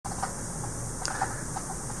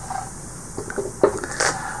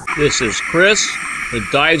This is Chris with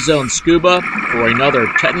Dive Zone Scuba for another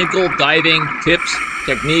technical diving tips,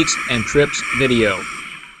 techniques, and trips video.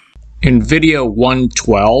 In video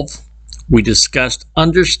 112, we discussed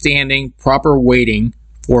understanding proper weighting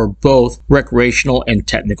for both recreational and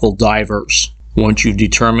technical divers. Once you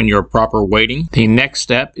determine your proper weighting, the next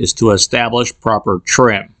step is to establish proper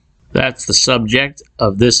trim. That's the subject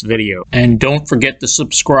of this video. And don't forget to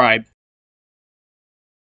subscribe.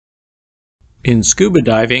 In scuba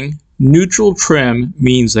diving, neutral trim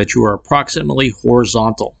means that you are approximately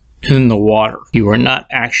horizontal in the water. You are not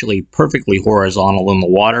actually perfectly horizontal in the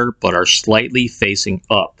water, but are slightly facing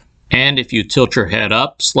up. And if you tilt your head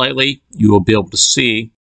up slightly, you will be able to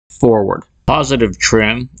see forward. Positive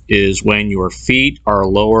trim is when your feet are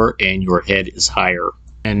lower and your head is higher.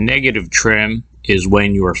 And negative trim is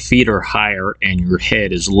when your feet are higher and your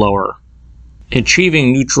head is lower.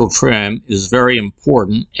 Achieving neutral trim is very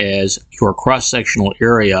important as your cross-sectional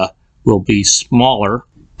area will be smaller.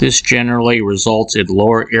 This generally results in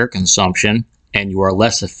lower air consumption and you are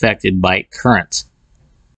less affected by currents.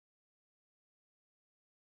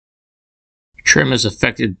 Trim is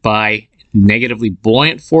affected by negatively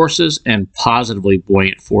buoyant forces and positively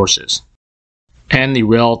buoyant forces, and the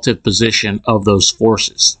relative position of those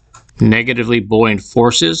forces. Negatively buoyant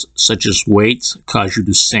forces, such as weights, cause you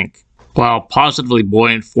to sink, while positively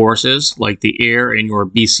buoyant forces, like the air in your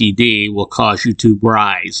BCD, will cause you to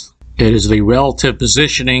rise. It is the relative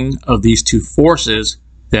positioning of these two forces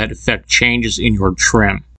that affect changes in your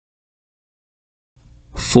trim.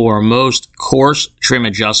 For most coarse trim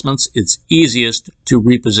adjustments, it's easiest to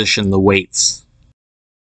reposition the weights.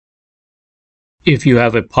 If you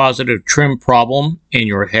have a positive trim problem and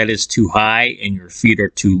your head is too high and your feet are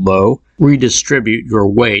too low, redistribute your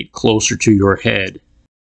weight closer to your head.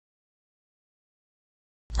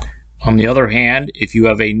 On the other hand, if you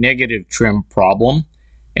have a negative trim problem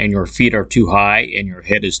and your feet are too high and your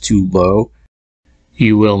head is too low,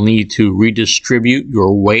 you will need to redistribute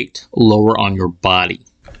your weight lower on your body.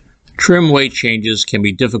 Trim weight changes can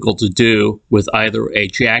be difficult to do with either a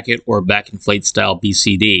jacket or back inflate style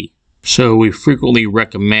BCD, so we frequently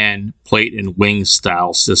recommend plate and wing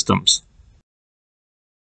style systems.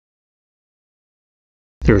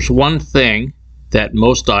 There's one thing that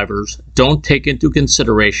most divers don't take into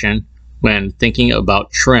consideration when thinking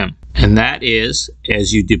about trim, and that is,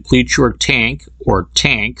 as you deplete your tank or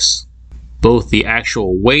tanks, both the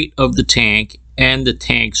actual weight of the tank and the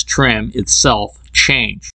tank's trim itself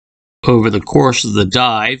change. Over the course of the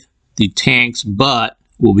dive, the tank's butt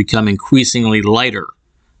will become increasingly lighter,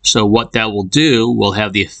 so what that will do will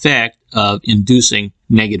have the effect of inducing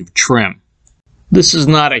negative trim. This is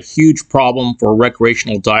not a huge problem for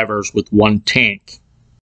recreational divers with one tank.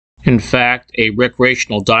 In fact, a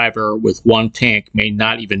recreational diver with one tank may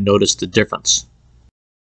not even notice the difference.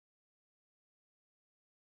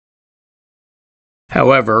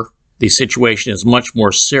 However, the situation is much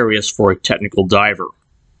more serious for a technical diver.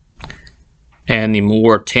 And the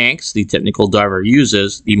more tanks the technical diver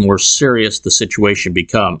uses, the more serious the situation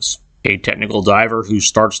becomes. A technical diver who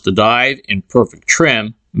starts to dive in perfect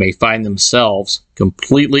trim may find themselves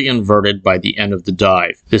completely inverted by the end of the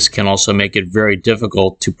dive. This can also make it very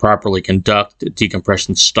difficult to properly conduct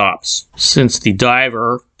decompression stops. Since the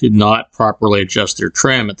diver did not properly adjust their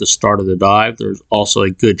trim at the start of the dive, there's also a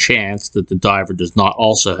good chance that the diver does not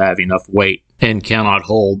also have enough weight and cannot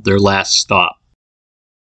hold their last stop.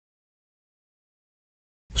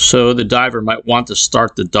 So the diver might want to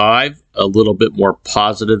start the dive a little bit more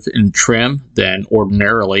positive in trim than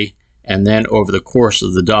ordinarily, and then over the course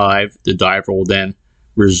of the diver will then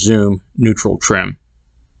resume neutral trim.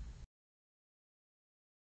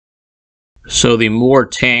 So the more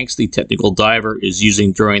tanks the technical diver is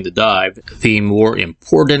using during the dive, the more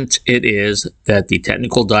important it is that the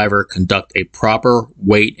technical diver conduct a proper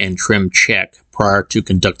weight and trim check prior to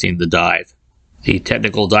conducting the dive. The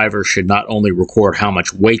technical diver should not only record how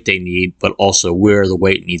much weight they need, but also where the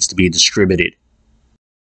weight needs to be distributed.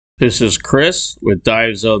 This is Chris with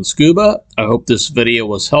Dive Zone Scuba. I hope this video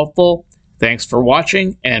was helpful. Thanks for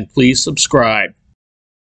watching, and please subscribe.